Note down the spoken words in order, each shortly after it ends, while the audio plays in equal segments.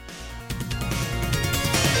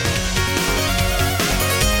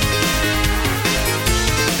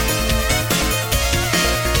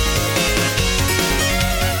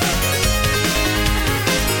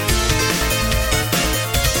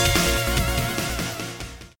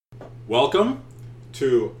Welcome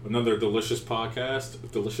to another delicious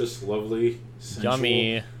podcast, delicious, lovely, sensual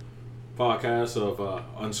Yummy podcast of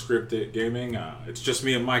Unscripted Gaming. It's just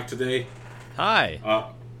me and Mike today. Hi.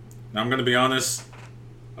 Now I'm going to be honest,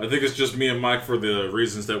 I think it's just me and Mike for the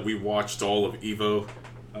reasons that we watched all of EVO.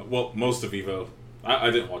 Well, most of EVO. I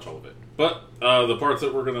didn't watch all of it. But the parts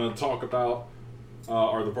that we're going to talk about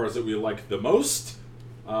are the parts that we like the most.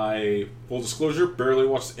 Full disclosure, barely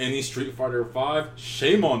watched any Street Fighter V.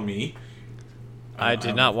 Shame on me. I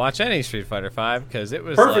did not watch any Street Fighter V because it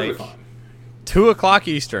was perfectly like fine. 2 o'clock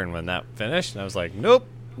Eastern when that finished. And I was like, nope,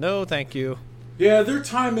 no, thank you. Yeah, their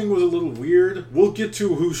timing was a little weird. We'll get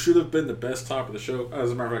to who should have been the best top of the show.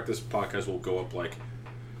 As a matter of fact, this podcast will go up like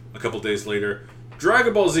a couple days later.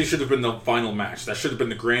 Dragon Ball Z should have been the final match. That should have been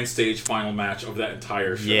the grand stage final match of that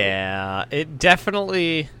entire show. Yeah, it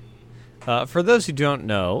definitely... for those who don't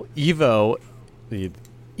know, EVO, the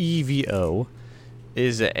EVO,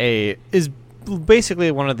 is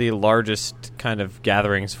basically one of the largest kind of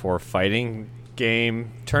gatherings for fighting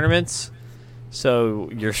game tournaments.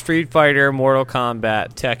 So your Street Fighter, Mortal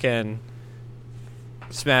Kombat, Tekken,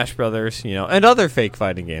 Smash Brothers, and other fake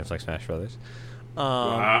fighting games like Smash Brothers.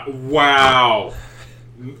 Wow.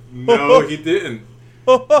 No, he didn't.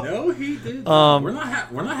 No, he didn't. We're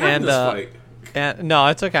not having this fight. And no,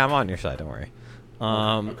 it's okay. I'm on your side. Don't worry.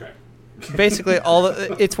 Okay. Basically,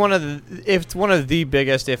 it's one of the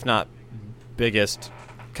biggest, if not biggest,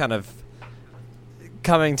 kind of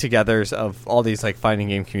coming togethers of all these like fighting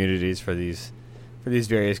game communities for these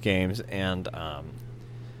various games. And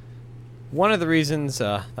one of the reasons,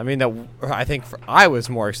 I was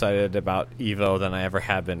more excited about EVO than I ever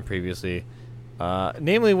had been previously.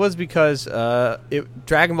 Namely, was because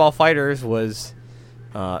Dragon Ball FighterZ was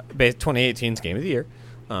 2018's Game of the Year.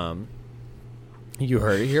 You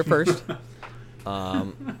heard it here first.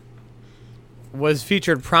 Was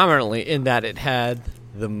featured prominently in that it had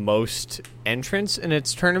the most entrants in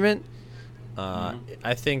its tournament.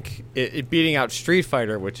 I think it beating out Street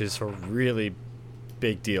Fighter, which is a really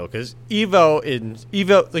big deal because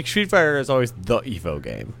EVO, like Street Fighter is always the EVO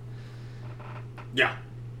game. Yeah.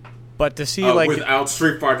 But to see without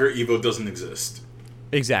Street Fighter, EVO doesn't exist.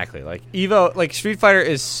 Exactly. Like EVO, like Street Fighter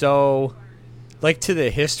is so, like to the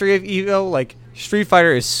history of EVO, like Street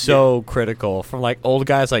Fighter is so critical from like old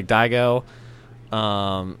guys like Daigo.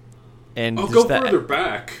 And I'll go further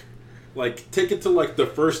back. Like take it to like the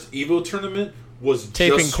first EVO tournament was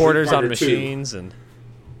taping just quarters Street Fighter on machines 2. And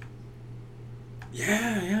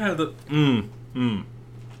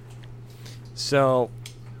So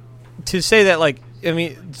to say that, like, I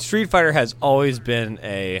mean, Street Fighter has always been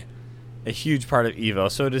a huge part of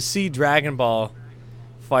EVO. So to see Dragon Ball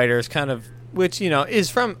fighters, kind of, which is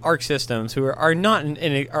from Arc Systems, who are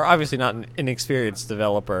obviously not an inexperienced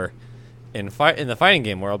developer in the fighting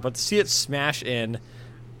game world, but to see it smash in,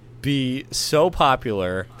 be so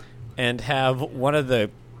popular, and have one of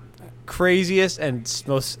the craziest and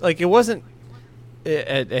most it wasn't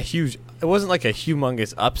a huge, it wasn't like a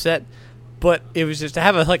humongous upset. But it was just to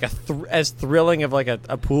have as thrilling of like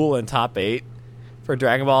a pool in top 8 for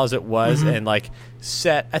Dragon Ball as it was, and like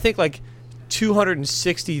set, I think like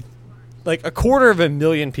 260, like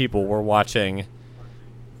 250,000 people were watching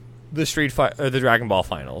the the Dragon Ball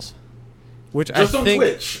finals, which just I think on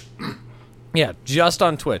Twitch. Yeah, just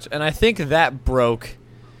on Twitch, and I think that broke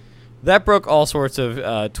all sorts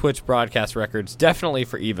of Twitch broadcast records. Definitely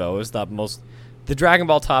for EVO, it was the Dragon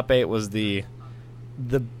Ball top 8 was the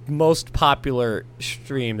most popular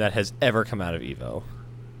stream that has ever come out of EVO.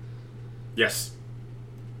 Yes.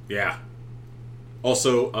 Yeah.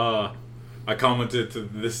 Also, I commented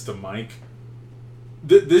to Mike.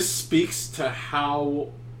 This speaks to how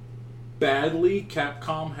badly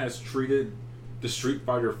Capcom has treated the Street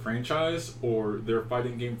Fighter franchise or their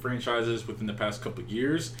fighting game franchises within the past couple of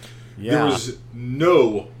years. Yeah. There was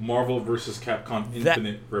no Marvel vs. Capcom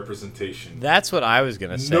Infinite representation. That's what I was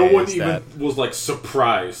going to say. No one even was like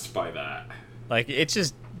surprised by that. Like, it's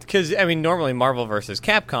just because, I mean, normally Marvel vs.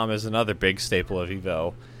 Capcom is another big staple of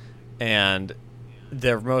EVO, and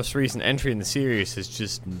their most recent entry in the series has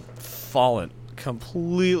just fallen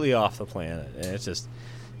completely off the planet. And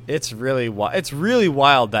it's really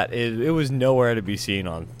wild that it was nowhere to be seen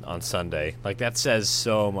on Sunday. Like, that says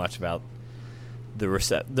so much about the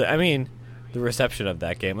reception of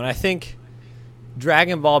that game. And I think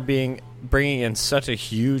Dragon Ball bringing in such a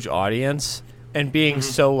huge audience and being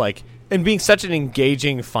being such an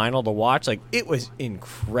engaging final to watch, like, it was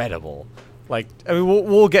incredible. Like, I mean,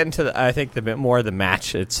 we'll get into the bit more of the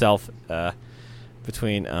match itself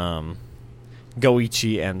between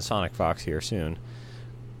Goichi and Sonic Fox here soon.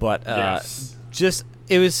 But yes. just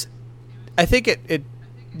it was, I think it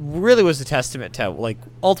really was a testament to like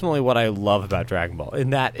ultimately what I love about Dragon Ball, it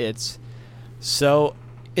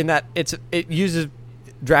uses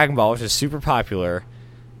Dragon Ball, which is super popular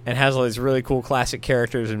and has all these really cool classic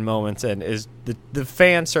characters and moments, and is the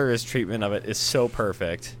fan service treatment of it is so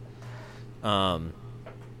perfect.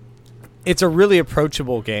 It's a really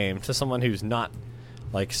approachable game to someone who's not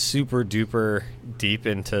like super duper deep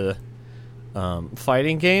into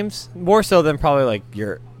fighting games, more so than probably like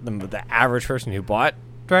the average person who bought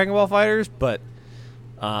Dragon Ball Fighters, but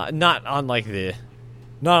not on like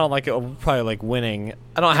probably like winning.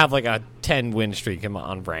 I don't have like a 10 win streak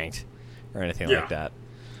on ranked or anything like that.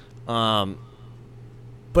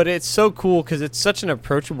 But it's so cool because it's such an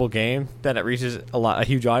approachable game that it reaches a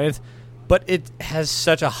huge audience, but it has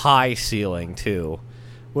such a high ceiling too,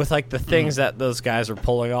 with like the things that those guys are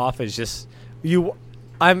pulling off is just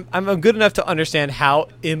I'm good enough to understand how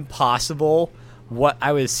impossible what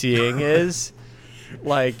I was seeing is.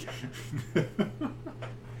 Like,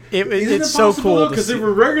 it's so cool because they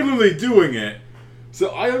were regularly doing it.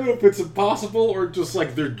 So I don't know if it's impossible or just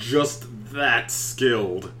like they're just that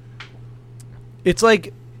skilled. It's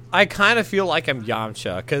like I kind of feel like I'm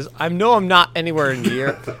Yamcha because I know I'm not anywhere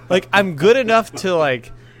near. Like, I'm good enough to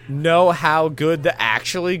like know how good the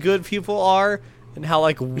actually good people are and how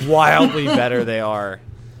like wildly better they are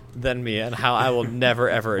than me, and how I will never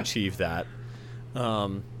ever achieve that.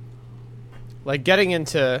 Like getting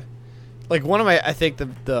into, like one of my, I think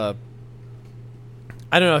the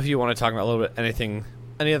I don't know if you want to talk about a little bit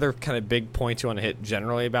any other kind of big points you want to hit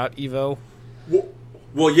generally about EVO.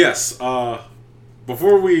 Well, yes.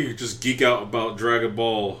 Before we just geek out about Dragon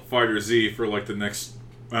Ball Fighter Z for like the next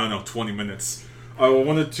 20 minutes, I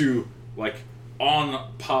wanted to like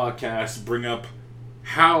on podcast bring up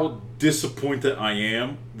how disappointed I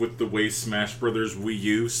am with the way Smash Brothers Wii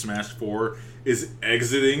U Smash 4 is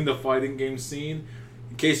exiting the fighting game scene.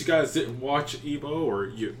 In case you guys didn't watch EVO or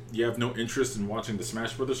you have no interest in watching the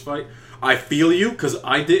Smash Brothers fight, I feel you, because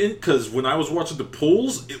I didn't, because when I was watching the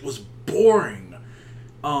pools, it was boring.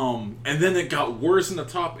 And then it got worse in the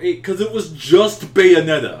top 8 because it was just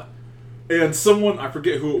Bayonetta. And someone, I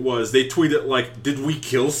forget who it was, they tweeted like, did we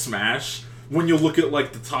kill Smash? When you look at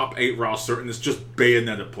like the top 8 roster and it's just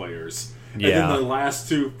Bayonetta players. Yeah. And then the last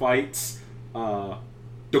 2 fights,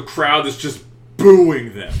 the crowd is just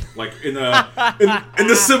booing them. Like in the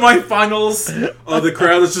semifinals, the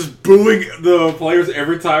crowd is just booing the players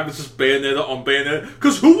every time. It's just Bayonetta on Bayonetta.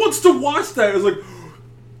 Because who wants to watch that? It's like,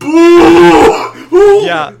 boo!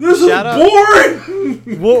 Yeah, this is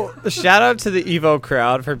boring! Well, shout out to the EVO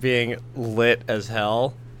crowd for being lit as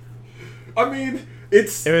hell. I mean, it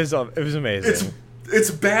was amazing. It's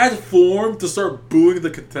bad form to start booing the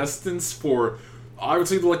contestants for, I would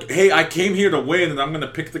say, like, hey, I came here to win, and I'm going to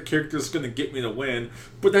pick the character that's going to get me to win.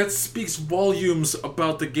 But that speaks volumes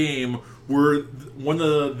about the game, where one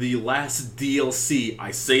of the last DLC,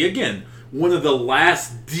 I say again, one of the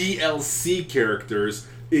last DLC characters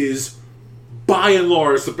is, by and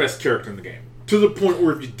large, the best character in the game. To the point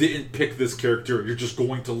where if you didn't pick this character, you're just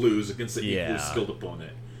going to lose against an equally skilled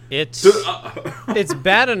opponent. It's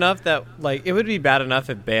bad enough that, like, it would be bad enough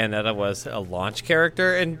if Bayonetta was a launch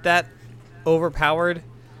character and that overpowered,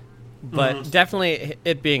 but definitely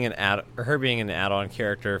it being her being an add-on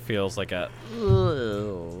character feels like a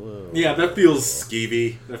that feels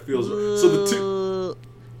skeevy. That feels so the two.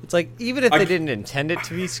 It's like, even if they didn't intend it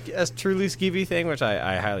to be a truly skeevy thing, which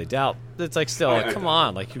I highly doubt, it's like still come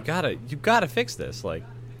on, like you gotta fix this. Like,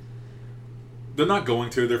 they're not going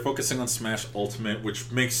to. They're focusing on Smash Ultimate, which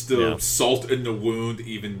makes the salt in the wound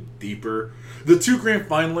even deeper. The 2 grand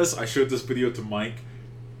finalists, I showed this video to Mike,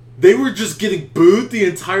 they were just getting booed the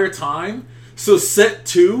entire time. So set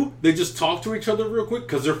 2, they just talked to each other real quick,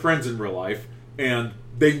 because they're friends in real life, and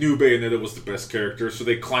they knew Bayonetta was the best character, so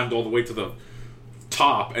they climbed all the way to the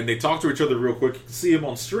top, and they talked to each other real quick. You can see him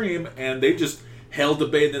on stream, and they just held the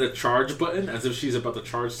Bayonetta charge button as if she's about to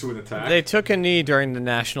charge to an attack. They took a knee during the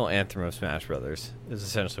national anthem of Smash Brothers, is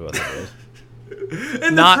essentially what that is.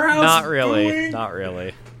 And not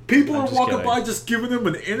really. People are walking by just giving them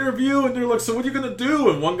an interview, and they're like, so what are you going to do?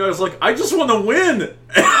 And one guy's like, I just want to win!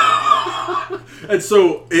 And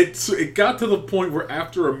so it got to the point where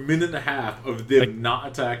after a minute and a half of them not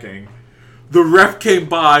attacking, the ref came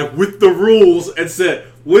by with the rules and said,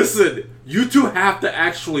 listen, you two have to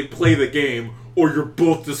actually play the game or you're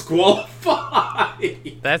both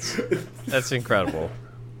disqualified. That's incredible.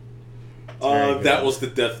 That was the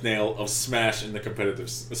death nail of Smash in the competitive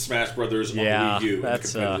Smash Brothers on the Wii U in the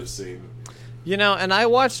competitive scene. You know, and I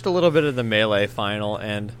watched a little bit of the Melee final,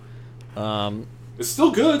 and it's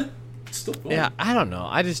still good. It's still fun. Yeah, I don't know.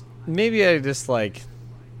 I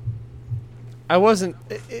I wasn't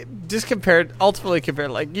just compared. Ultimately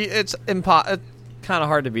compared, like it's kind of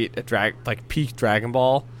hard to beat peak Dragon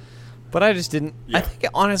Ball, but I just didn't. Yeah. I think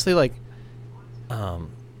honestly, like,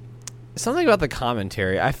 something about the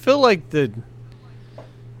commentary. I feel like I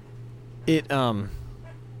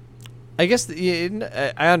guess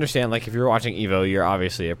I understand. Like, if you're watching EVO, you're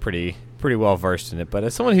obviously a pretty well versed in it. But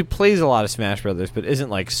as someone who plays a lot of Smash Brothers, but isn't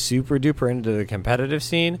like super duper into the competitive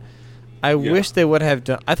scene, I wish they would have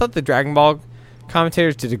done. I thought the Dragon Ball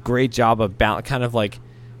commentators did a great job of kind of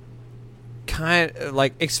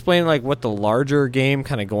explain like what the larger game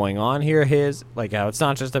kind of going on here is, like how it's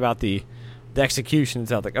not just about the execution.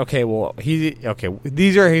 It's like, okay, well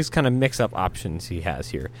these are his kind of mix up options he has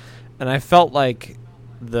here, and I felt like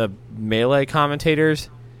the Melee commentators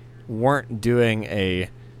weren't doing a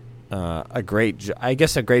great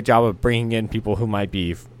job of bringing in people who might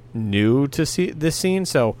be new to see this scene.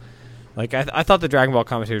 So like I thought the Dragon Ball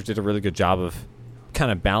commentators did a really good job of kind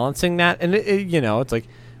of balancing that, and it's like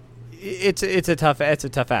it's a tough act,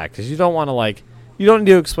 because you don't want to you don't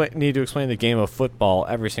need to explain the game of football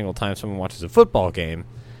every single time someone watches a football game,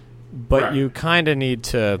 but right. You kind of need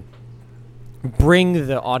to bring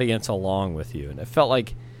the audience along with you, and it felt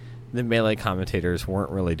like the Melee commentators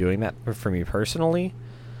weren't really doing that for me personally.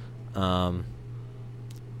 The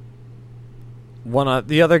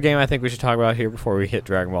other game I think we should talk about here before we hit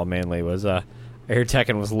Dragon Ball mainly was I hear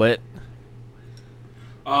Tekken was lit.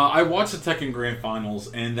 I watched the Tekken Grand Finals,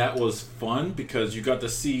 and that was fun because you got to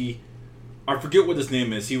see, I forget what his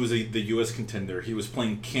name is. He was the U.S. contender. He was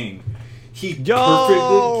playing King. He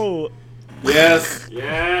perfected. Yes.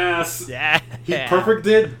 Yeah. He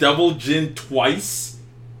perfected double Jin twice,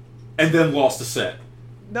 and then lost a set.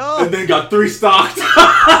 No. And then got 3 stocked.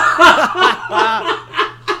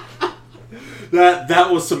 That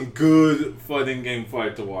was some good fighting game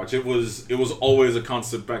fight to watch. It was always a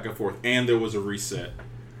constant back and forth, and there was a reset.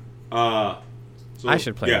 I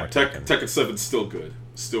should play more Tekken. Tekken 7's still good,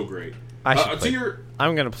 still great.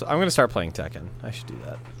 I'm gonna start playing Tekken. I should do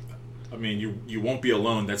that. I mean, you won't be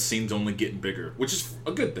alone. That scene's only getting bigger, which is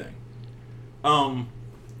a good thing.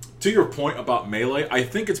 To your point about Melee, I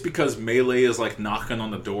think it's because Melee is like knocking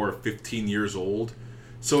on the door of 15 years old.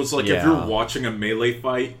 So it's like if you're watching a Melee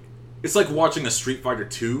fight, it's like watching a Street Fighter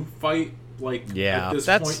 2 fight. Like at this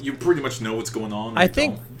point, you pretty much know what's going on. I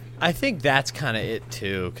think that's kind of it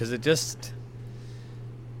too, because it just,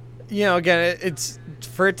 again, it's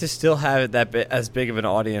for it to still have as big of an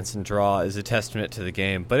audience and draw is a testament to the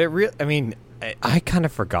game. But I kind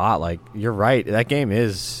of forgot. Like, you're right, that game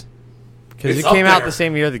is, because it came out the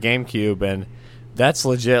same year the GameCube, and that's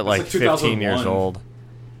legit like 15 years old.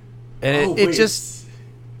 And it just,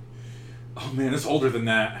 oh man, it's older than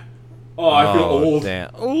that. Oh, I feel old.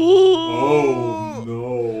 Damn. Oh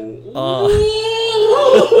no. Oh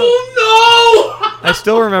no! I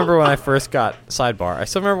still remember when I first got the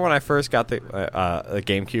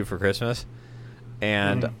GameCube for Christmas,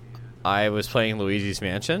 and I was playing Luigi's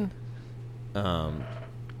Mansion, and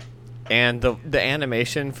the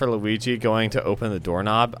animation for Luigi going to open the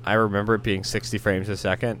doorknob, I remember it being 60 frames a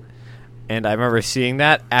second, and I remember seeing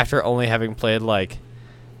that after only having played like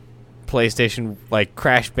PlayStation, like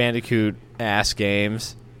Crash Bandicoot ass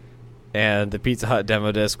games, and the Pizza Hut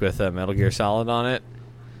demo disc with Metal Gear Solid on it,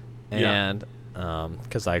 and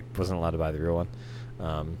because I wasn't allowed to buy the real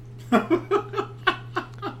one,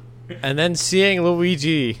 and then seeing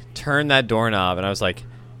Luigi turn that doorknob, and I was like,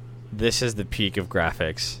 "This is the peak of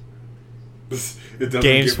graphics.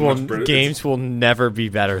 Games will never be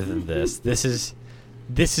better than this. This is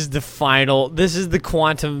the final. This is the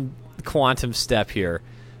quantum step here."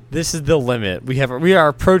 This is the limit. We are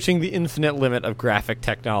approaching the infinite limit of graphic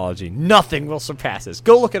technology. Nothing will surpass this.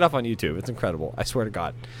 Go look it up on YouTube. It's incredible. I swear to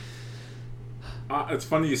God. It's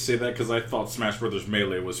funny you say that, because I thought Smash Brothers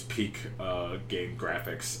Melee was peak game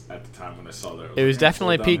graphics at the time when I saw that. It was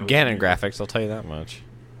definitely peak Ganon graphics, I'll tell you that much.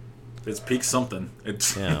 It's peak something.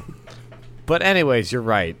 Yeah. But anyways, you're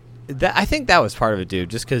right. I think that was part of it, dude,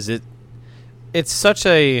 just because it's such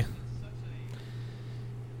a...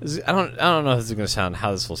 I don't know how this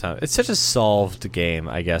will sound. It's such a solved game,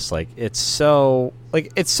 I guess. Like, it's so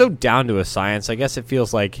down to a science. I guess it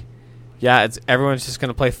feels like, everyone's just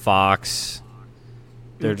gonna play Fox.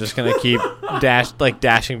 They're just gonna keep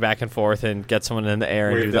dashing back and forth and get someone in the air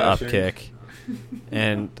and do the up kick.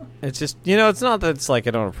 And it's just, it's not that it's like I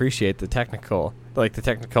don't appreciate the technical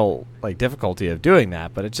difficulty of doing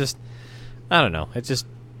that, but it just, I don't know. It just,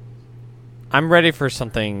 I'm ready for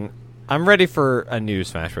something. I'm ready for a new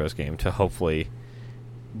Smash Bros. Game to hopefully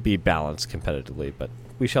be balanced competitively, but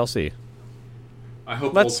we shall see. I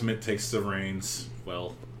hope Ultimate takes the reins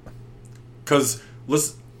well. Because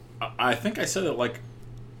I think I said it like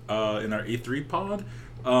in our E3 pod.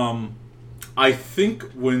 I think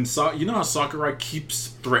when you know how Sakurai keeps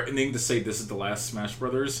threatening to say this is the last Smash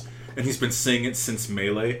Brothers, and he's been saying it since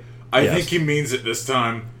Melee. I think he means it this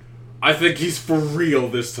time. I think he's for real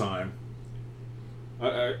this time.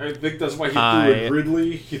 I think that's why he threw in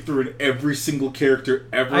Ridley. He threw in every single character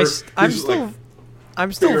ever.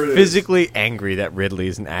 I'm still physically angry that Ridley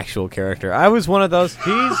is an actual character. I was one of those.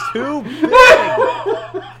 He's too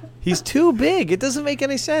big. He's too big. It doesn't make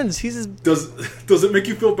any sense. Does it make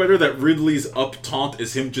you feel better that Ridley's up taunt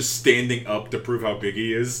is him just standing up to prove how big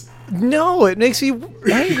he is? No, it makes me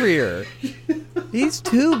angrier. He's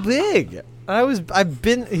too big. I've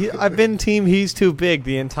been team he's too big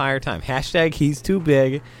the entire time. Hashtag he's too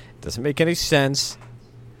big. It doesn't make any sense.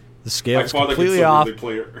 The scale's completely off.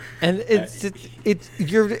 And it's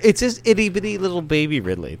just itty bitty little baby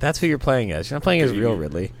Ridley. That's who you're playing as. You're not playing as real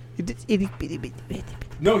Ridley. Itty bitty.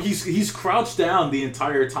 No, he's crouched down the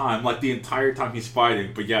entire time, like the entire time he's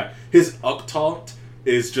fighting. But yeah, his up taunt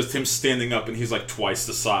is just him standing up, and he's like twice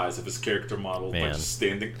the size of his character model, like just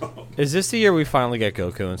standing up. Is this the year we finally get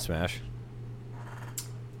Goku in Smash?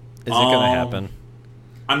 Is it gonna happen?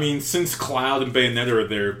 I mean, since Cloud and Bayonetta are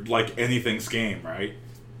there, like anything's game, right?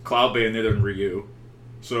 Cloud, Bayonetta, and Ryu.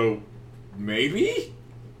 So maybe.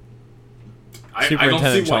 Superintendent I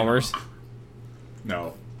don't see Chalmers.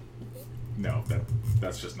 No,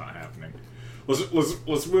 that's just not happening.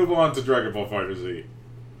 Let's move on to Dragon Ball FighterZ.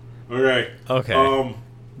 Okay.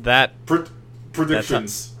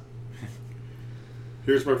 Predictions.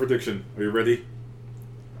 Here's my prediction. Are you ready?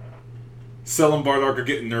 Cell and Bardock are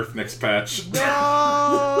getting nerfed next patch.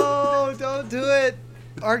 No, don't do it.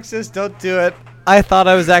 Arxis, don't do it. I thought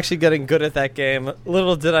I was actually getting good at that game.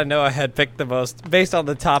 Little did I know I had picked the most, based on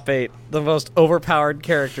the top 8, the most overpowered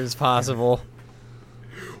characters possible.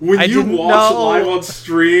 When you watch live on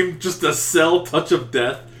stream just a Cell touch of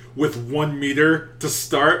death with 1 meter to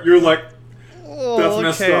start, you're like, that's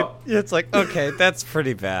messed up. It's like, okay, that's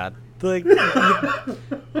pretty bad. Like,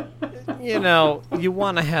 you know, you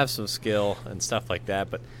want to have some skill and stuff like that,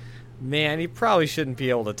 but man, you probably shouldn't be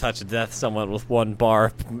able to touch to death someone with 1 bar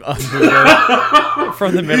from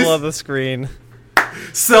the middle of the screen.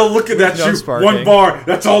 Cell looking at you, sparking. 1 bar,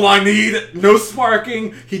 that's all I need. No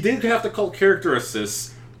sparking. He did have to call character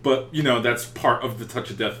assists, but, you know, that's part of the touch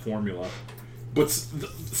of death formula. But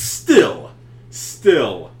still,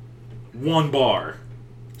 1 bar.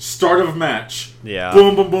 Start of match. Yeah.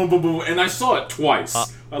 Boom, boom, boom, boom, boom. And I saw it twice.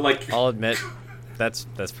 I'll admit, that's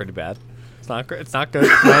pretty bad. It's not good. It's not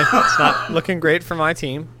not looking great for my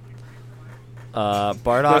team.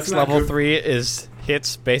 Bardock's level 3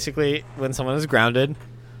 hits basically when someone is grounded,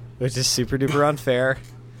 which is super duper unfair.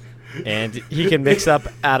 And he can mix up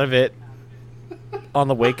out of it on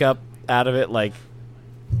the wake up out of it. Like,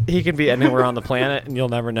 he can be anywhere on the planet and you'll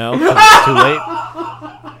never know 'cause it's too late.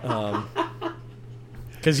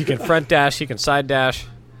 Because he can front dash, he can side dash,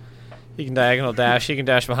 he can diagonal dash, he can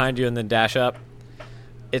dash behind you and then dash up.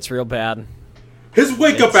 It's real bad. His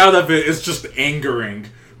wake up out of it is just angering.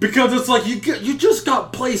 Because it's like, you just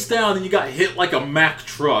got placed down and you got hit like a Mack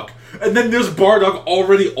truck. And then there's Bardock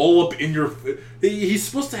already all up in your... He's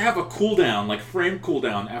supposed to have a cooldown, like frame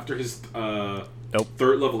cooldown after his 3rd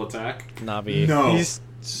level attack. Navi. No. He's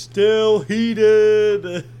still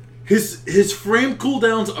heated. His frame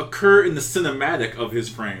cooldowns occur in the cinematic of his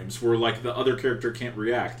frames, where like the other character can't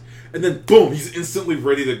react, and then boom, he's instantly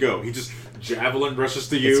ready to go. He just javelin rushes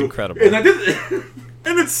to you. It's incredible, and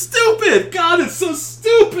and it's stupid. God, it's so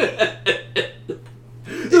stupid.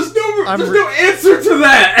 There's no answer to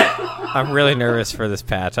that. I'm really nervous for this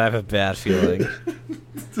patch. I have a bad feeling.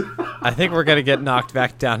 I think we're gonna get knocked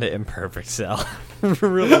back down to imperfect Cell.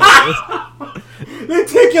 Really nervous. They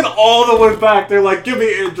take it all the way back. They're like, give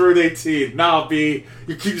me Android 18. Nah, B.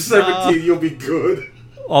 You keep 17, you'll be good.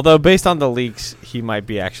 Although, based on the leaks, he might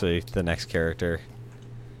be actually the next character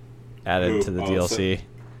added to the DLC. So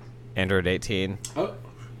Android 18. Oh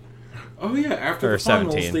yeah, after the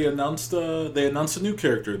 17. finals, they announced a new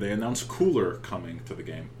character. They announced Cooler coming to the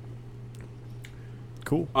game.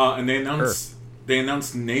 Cool. And they announced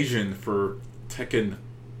Najin for Tekken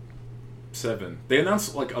 7. They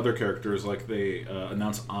announced like other characters, like they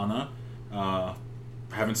announced Anna.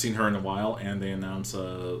 Haven't seen her in a while, and they announced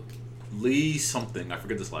Lee something. I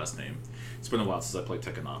forget his last name. It's been a while since I played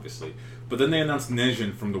Tekken, obviously. But then they announced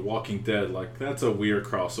Nejin from The Walking Dead. Like, that's a weird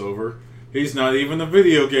crossover. He's not even a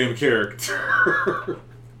video game character.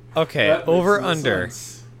 Okay, over under.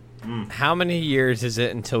 How many years is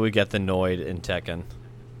it until we get the Noid in Tekken?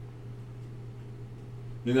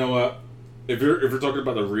 You know what? If you're talking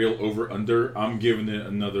about the real over under, I'm giving it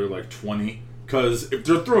another like 20. Because if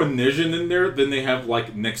they're throwing Nijin in there, then they have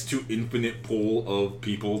like next to infinite pool of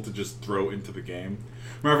people to just throw into the game.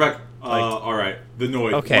 Matter of fact, all right, the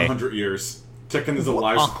Noid, 100 years. Tekken is a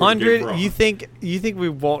live support game for 100. You think we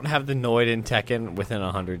won't have the Noid in Tekken within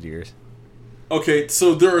 100 years? Okay,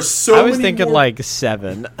 so there are so many. I was thinking like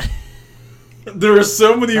 7. There are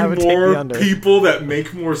so many more the people that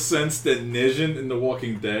make more sense than Nijin in The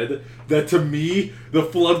Walking Dead that to me the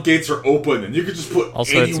floodgates are open and you could just put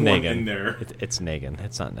anyone in there. It's Negan.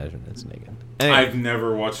 It's not Nijin. It's Negan. Anyway, I've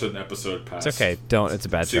never watched an episode past. It's okay. Don't. It's a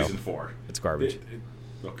bad season show. 4. It's garbage.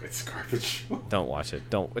 Okay, it's garbage. Don't watch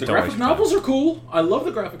it. Don't. The graphic novels are cool. I love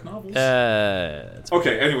the graphic novels.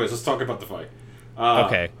 Okay. Anyways, let's talk about the fight.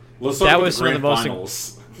 Okay. Let's talk about the grand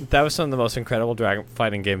finals. That was some of the most incredible dragon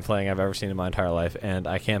fighting game playing I've ever seen in my entire life, and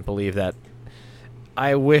I can't believe that.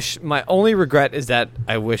 My only regret is that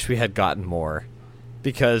I wish we had gotten more,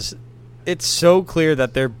 because it's so clear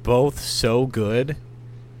that they're both so good.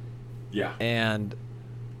 Yeah. And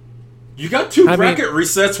you got 2 bracket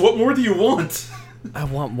resets. What more do you want? I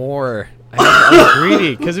want more. I was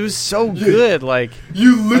greedy because it was so good. Like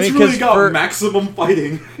you literally got maximum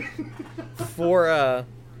fighting. For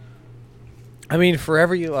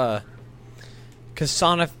every because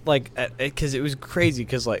Sonic because it was crazy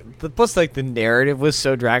because plus the narrative was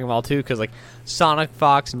so Dragon Ball 2 because Sonic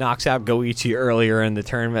Fox knocks out Goichi earlier in the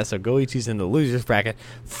tournament, so Goichi's in the losers bracket,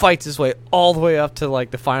 fights his way all the way up to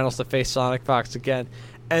the finals to face Sonic Fox again,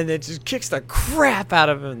 and then just kicks the crap out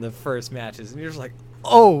of him in the first matches, and you're just like,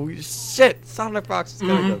 oh shit, Sonic Fox is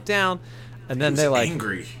gonna go down, and then they're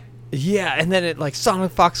angry. Yeah, and then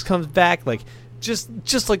Sonic Fox comes back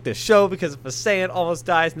just like the show because if a Saiyan almost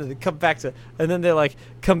dies and then they come back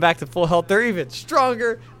to full health, they're even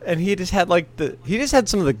stronger. And he just had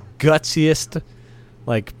some of the gutsiest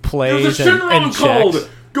plays and checks.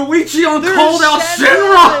 Goichi called out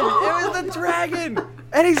Shenron. It was the dragon,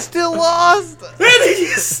 and he still lost.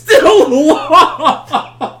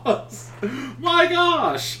 My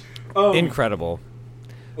gosh, incredible.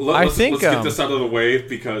 Let's get this out of the way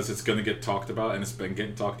because it's going to get talked about, and it's been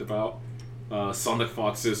getting talked about. Sonic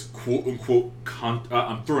Fox's quote-unquote,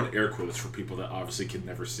 I'm throwing air quotes for people that obviously can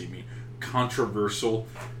never see me, controversial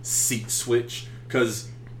seat switch. Because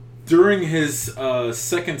during his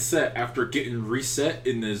second set, after getting reset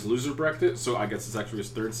in his loser bracket, so I guess it's actually his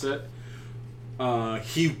third set,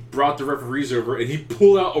 he brought the referees over and he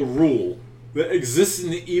pulled out a rule that exists in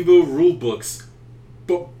the EVO rule books,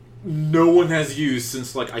 but no one has used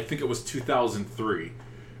since, I think it was 2003.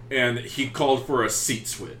 And he called for a seat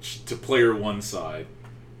switch to player one side.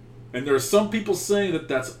 And there are some people saying that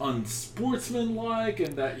that's unsportsmanlike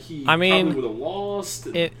and that he probably would have lost.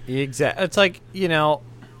 Exactly.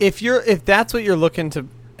 It's if that's what you're looking to,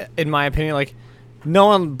 in my opinion, no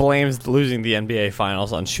one blames losing the NBA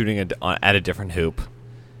Finals on shooting at a different hoop.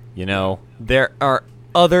 There are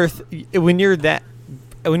other when you're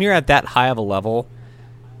at that high of a level,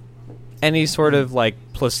 any sort of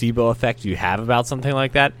placebo effect you have about something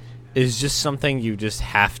like that is just something you just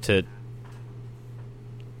have to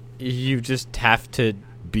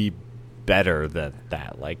be better than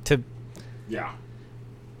that. To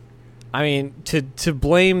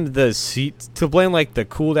blame the seat, to blame the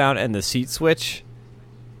cooldown and the seat switch,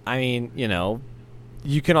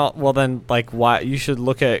 you can all, well then why you should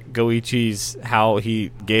look at Goichi's, how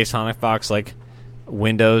he gave Sonic Fox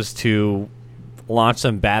windows to launch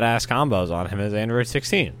some badass combos on him as Android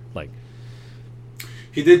 16.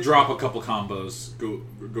 He did drop a couple combos.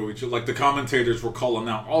 Goichi, the commentators were calling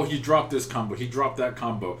out, "Oh, he dropped this combo. He dropped that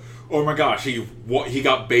combo. Oh my gosh, he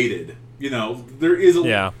got baited." There is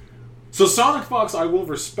a So Sonic Fox, I will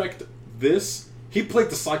respect this. He played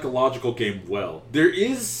the psychological game well. There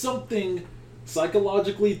is something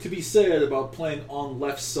psychologically to be said about playing on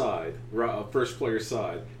left side, first player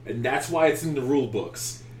side, and that's why it's in the rule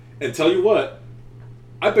books. And tell you what,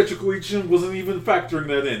 I bet you Goichi wasn't even factoring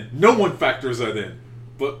that in. No one factors that in.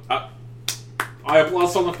 But I applaud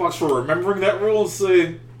Sonic Fox for remembering that rule and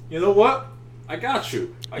saying, you know what? I got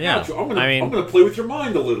you. I got you. I'm gonna play with your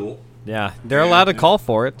mind a little. Yeah, they're allowed to call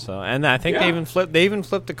for it. So, and I think they even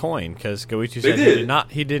flipped a coin because Goichi said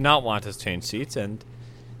he did not want to change seats, and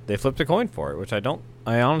they flipped a coin for it, which I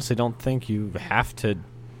honestly don't think you have to.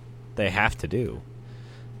 They have to do.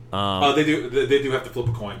 They do have to flip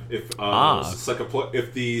a coin if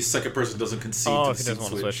the second person doesn't concede to the if he doesn't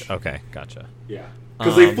want to switch. Okay, gotcha. Yeah,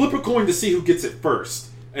 because they flip a coin to see who gets it first,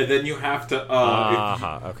 and then you have to.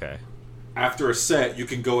 Okay. After a set, you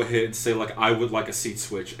can go ahead and say I would like a seat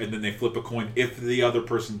switch, and then they flip a coin if the other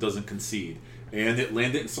person doesn't concede. And it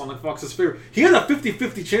landed in Sonic Fox's favor. He had a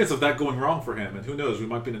 50-50 chance of that going wrong for him, and who knows, we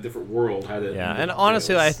might be in a different world had it. Yeah, and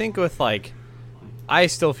honestly, I think with I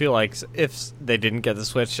still feel like if they didn't get the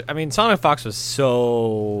Switch, I mean, Sonic Fox was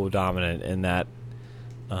so dominant in that,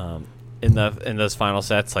 in those final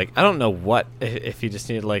sets. Like, I don't know what if he just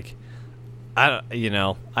needed like, I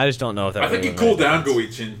just don't know if that. I think he cooled down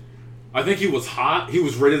Goichin. I think he was hot. He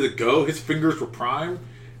was ready to go. His fingers were primed,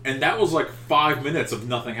 and that was like 5 minutes of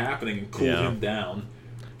nothing happening and cooled him down.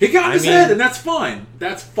 He got his head, and that's fine.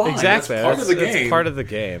 That's fine. Exactly. That's part of the game. That's part of the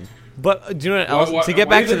game. But do you know what else? To get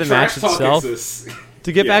back to the match itself.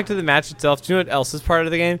 To get back to the match itself, do you know what else is part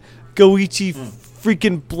of the game? Goichi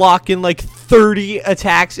freaking blocking like 30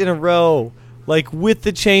 attacks in a row, like with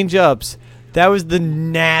the change-ups. That was the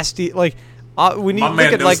nasty. Like when you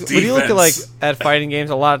look at fighting games,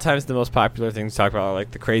 a lot of times the most popular things to talk about are like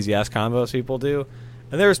the crazy ass combos people do,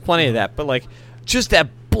 and there was plenty of that. But like just that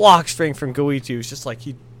block strength from Goichi was just like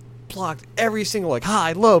he blocked every single like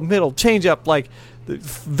high, low, middle, change-up, like the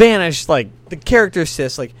vanish, like the character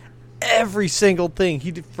assist, like. Every single thing he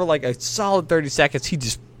did for like a solid 30 seconds, he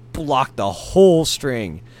just blocked the whole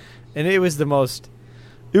string, and it was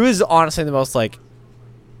honestly the most like,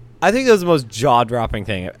 I think it was the most jaw-dropping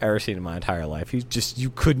thing I've ever seen in my entire life. You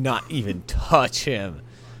could not even touch him.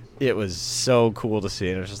 It was so cool to see,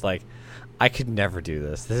 and it was just like, I could never do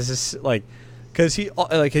this. This is like, because he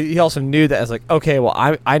also knew that I was like, okay,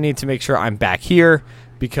 well I need to make sure I'm back here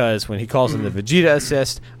because when he calls in the Vegeta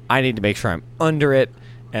assist, I need to make sure I'm under it.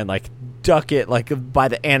 And like duck it like by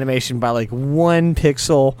the animation by like 1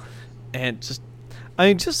 pixel, and just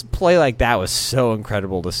play like that was so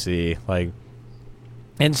incredible to see. Like,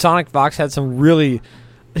 and Sonic Fox had some really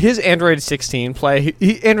his Android 16 play.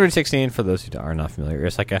 Android 16, for those who are not familiar,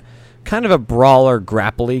 is like a kind of a brawler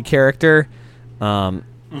grapple-y character,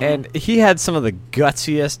 and he had some of the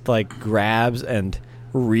gutsiest like grabs and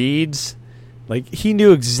reads. Like, he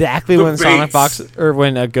knew exactly when Sonic Fox or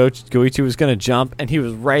when Goichi was going to jump, and he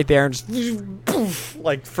was right there and just poof,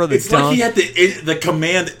 like for the dunk. Like he had the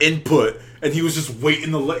command input, and he was just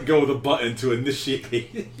waiting to let go of the button to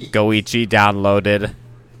initiate. Goichi downloaded.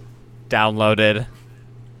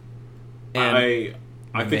 And I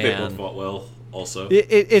think they both fought well. Also,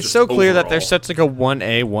 it's so clear that there's such like a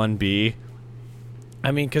 1A 1B.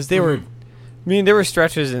 I mean, because there were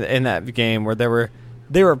stretches in that game where they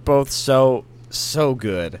were both so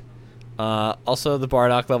good. Also, the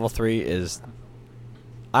Bardock level 3 is...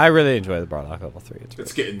 I really enjoy the Bardock level 3.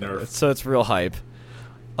 It's getting nerfed. So it's real hype.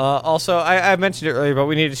 Also, I mentioned it earlier, but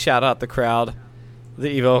we need to shout out the crowd.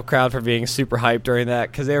 The EVO crowd for being super hyped during that,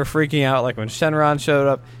 because they were freaking out like when Shenron showed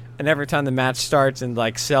up, and every time the match starts and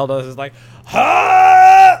like Zelda is like,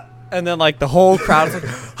 ha! And then like the whole crowd is like,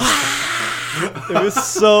 ha! It was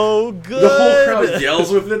so good. The whole crowd yells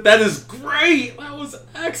with it. That is great. That was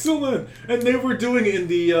excellent. And they were doing it in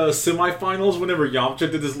the semifinals. Whenever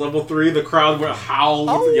Yamcha did his level 3, the crowd went howl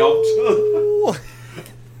with Yamcha.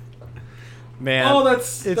 Man, that's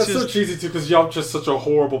so cheesy too, because Yamcha's such a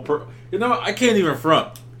horrible I can't even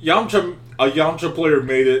front. A Yamcha player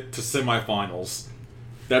made it to semifinals.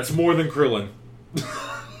 That's more than Krillin.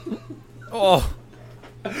 Oh.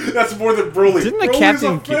 That's more than Broly. Didn't a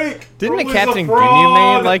Captain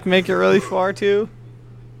Ginyu like make it really far too?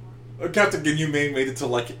 Captain Ginyu made it to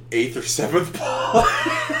like 8th or 7th.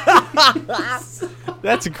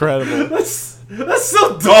 That's incredible. That's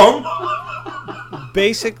so dumb.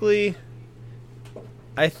 Basically,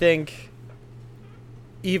 I think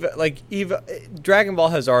Dragon Ball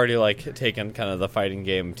has already like taken kind of the fighting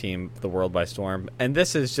game team, the world by storm, and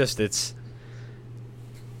this is just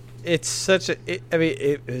it's such a...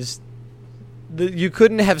 it was... You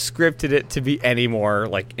couldn't have scripted it to be any more,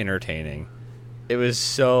 like, entertaining. It was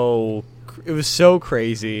so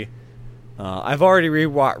crazy. I've already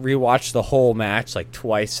rewatched the whole match, like,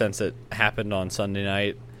 twice since it happened on Sunday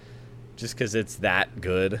night. Just because it's that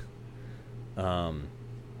good. And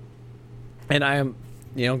I'm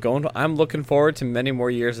looking forward to many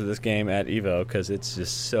more years of this game at EVO, because it's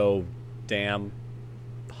just so damn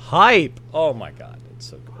hype. Oh, my God. It's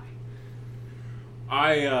so good.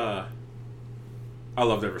 I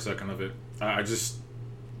loved every second of it. I just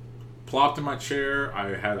plopped in my chair.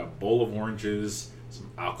 I had a bowl of oranges, some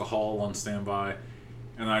alcohol on standby,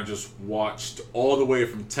 and I just watched all the way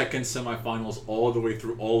from Tekken semifinals all the way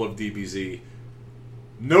through all of DBZ.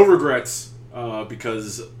 No regrets,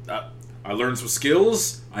 because I learned some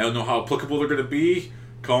skills. I don't know how applicable they're going to be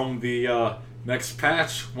come the next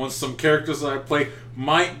patch, once some characters that I play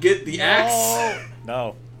might get the axe.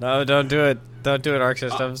 No, don't do it. Don't do it, Arc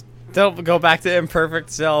Systems. Don't go back to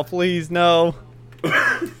Imperfect Cell, please, no.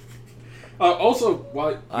 Also,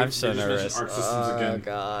 why I'm so nervous. Arc Systems again. Oh,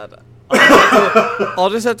 God. God. I'll just, have to,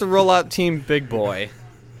 I'll just have to roll out Team Big Boy.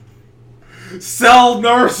 Cell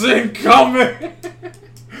nursing coming!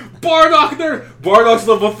 Bardock there! Bardock's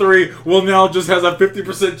level 3 will now just has a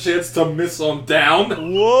 50% chance to miss on down.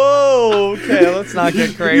 Whoa! Okay, let's not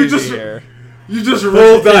get crazy here. You just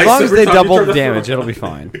roll dice. As long as they double the damage, it'll be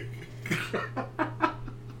fine.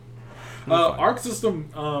 Arc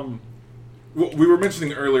System, we were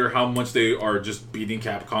mentioning earlier how much they are just beating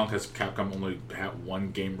Capcom because Capcom only had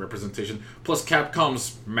one game representation. Plus,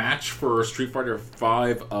 Capcom's match for Street Fighter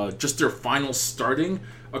V, just their final starting,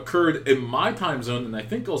 occurred in my time zone, and I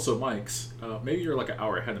think also Mike's. Maybe you're like an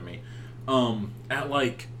hour ahead of me. At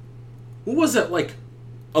like, what was that, like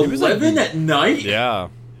 11 at night? Yeah.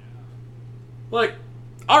 Like,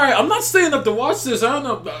 alright, I'm not staying up to watch this. I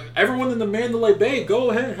don't know. Everyone in the Mandalay Bay,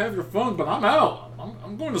 go ahead, have your fun, but I'm out.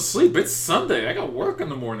 I'm going to sleep. It's Sunday. I got work in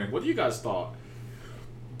the morning. What do you guys thought?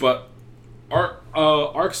 But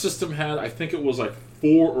Arc System had, I think it was like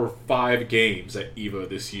 4 or 5 games at EVO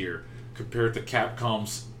this year compared to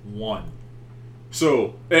Capcom's 1.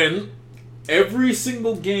 So, and every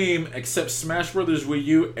single game except Smash Bros. Wii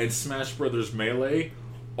U and Smash Bros. Melee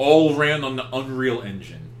all ran on the Unreal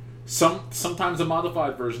Engine. Sometimes a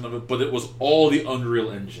modified version of it, but it was all the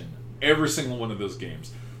Unreal Engine. Every single one of those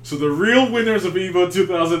games. So the real winners of EVO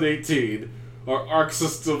 2018 are Arc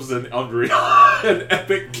Systems and Unreal and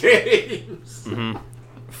Epic Games. Mm-hmm.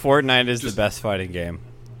 Fortnite is the best fighting game.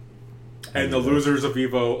 And the losers of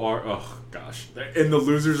EVO are... Oh, gosh. And the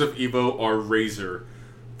losers of EVO are Razer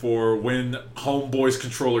for when Homeboy's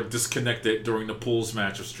controller disconnected during the pools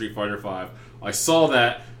match of Street Fighter V. I saw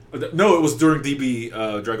that... No, it was during DB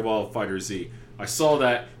Dragon Ball FighterZ. I saw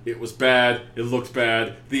that. It was bad. It looked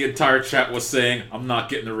bad. The entire chat was saying, I'm not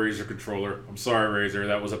getting a Razer controller. I'm sorry, Razer.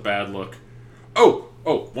 That was a bad look. Oh,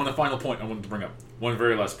 one final point I wanted to bring up. One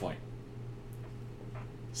very last point.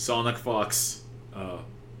 Sonic Fox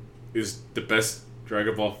is the best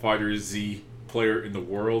Dragon Ball FighterZ player in the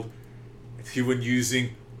world. He was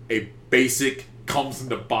using a basic comes in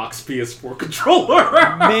the box PS4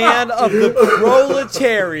 controller. Man of the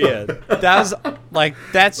proletariat. That's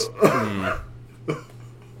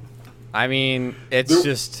I mean, it's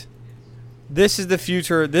just this is the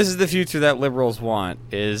future. This is the future that liberals want,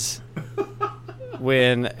 is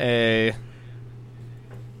when a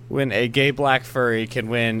gay black furry can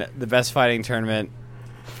win the best fighting tournament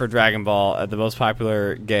for Dragon Ball at the most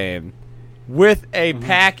popular game with a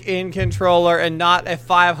pack-in controller and not a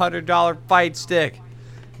 $500 fight stick.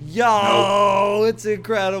 Yo, It's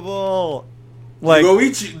incredible. Like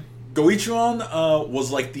Goichiron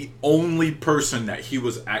was like the only person that he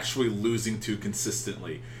was actually losing to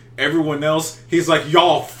consistently. Everyone else, he's like,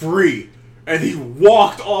 y'all free. And he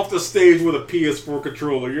walked off the stage with a PS4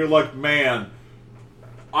 controller. You're like, man,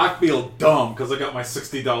 I feel dumb because I got my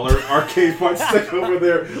 $60 arcade fight stick over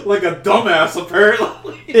there like a dumbass,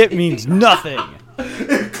 apparently. It means nothing.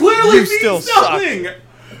 It clearly means still nothing. suck.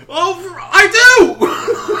 Oh, I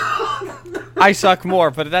do! I suck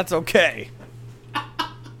more, but that's okay.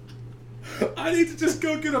 I need to just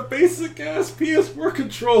go get a basic ass PS4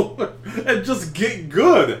 controller and just get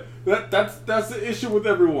good. That's the issue with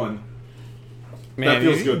everyone. Man,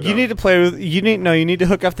 that feels good. You need to play with. You need to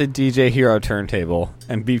hook up the DJ Hero turntable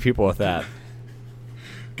and beat people with that.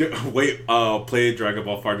 Play Dragon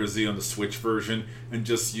Ball FighterZ on the Switch version and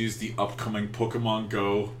just use the upcoming Pokemon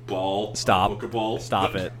Go ball. Stop. Pokeball.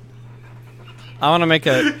 Stop it. I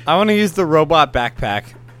want to use the robot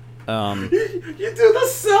backpack. You do the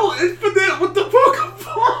Cell Infinite with the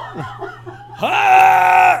Pokeball.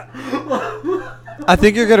 I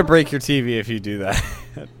think you're gonna break your TV if you do that.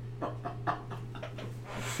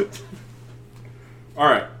 All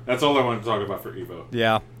right, that's all I wanted to talk about for EVO.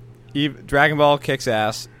 Yeah, Dragon Ball kicks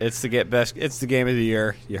ass. It's the game of the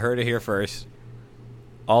year. You heard it here first.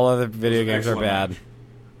 All other video games are bad.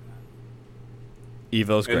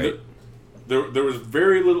 EVO's great. There was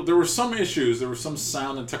very little. There were some issues. There were some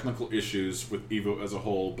sound and technical issues with EVO as a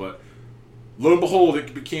whole, but lo and behold,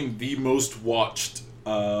 it became the most watched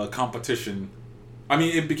competition. I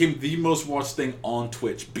mean, it became the most watched thing on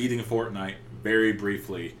Twitch, beating Fortnite very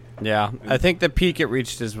briefly. Yeah, I think the peak it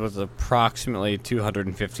reached was approximately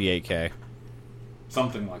 258K.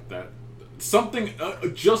 Something like that. Something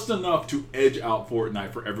just enough to edge out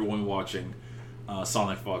Fortnite for everyone watching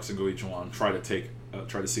Sonic Fox and Goichiron try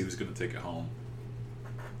to see who's going to take it home.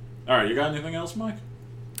 All right, you got anything else, Mike?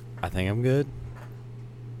 I think I'm good.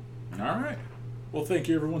 All right. Well, thank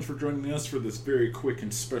you, everyone, for joining us for this very quick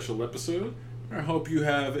and special episode. I hope you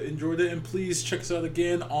have enjoyed it, and please check us out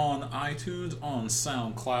again on iTunes, on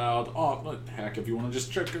SoundCloud. Heck, if you want to just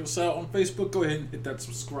check us out on Facebook, go ahead and hit that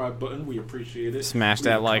subscribe button. We appreciate it. Smash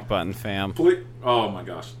that like button, fam. Oh my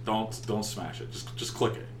gosh, don't smash it. Just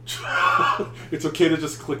click it. It's okay to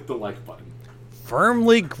just click the like button.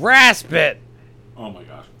 Firmly grasp it. Oh my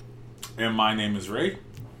gosh. And my name is Ray.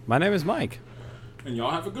 My name is Mike. And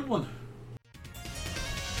y'all have a good one.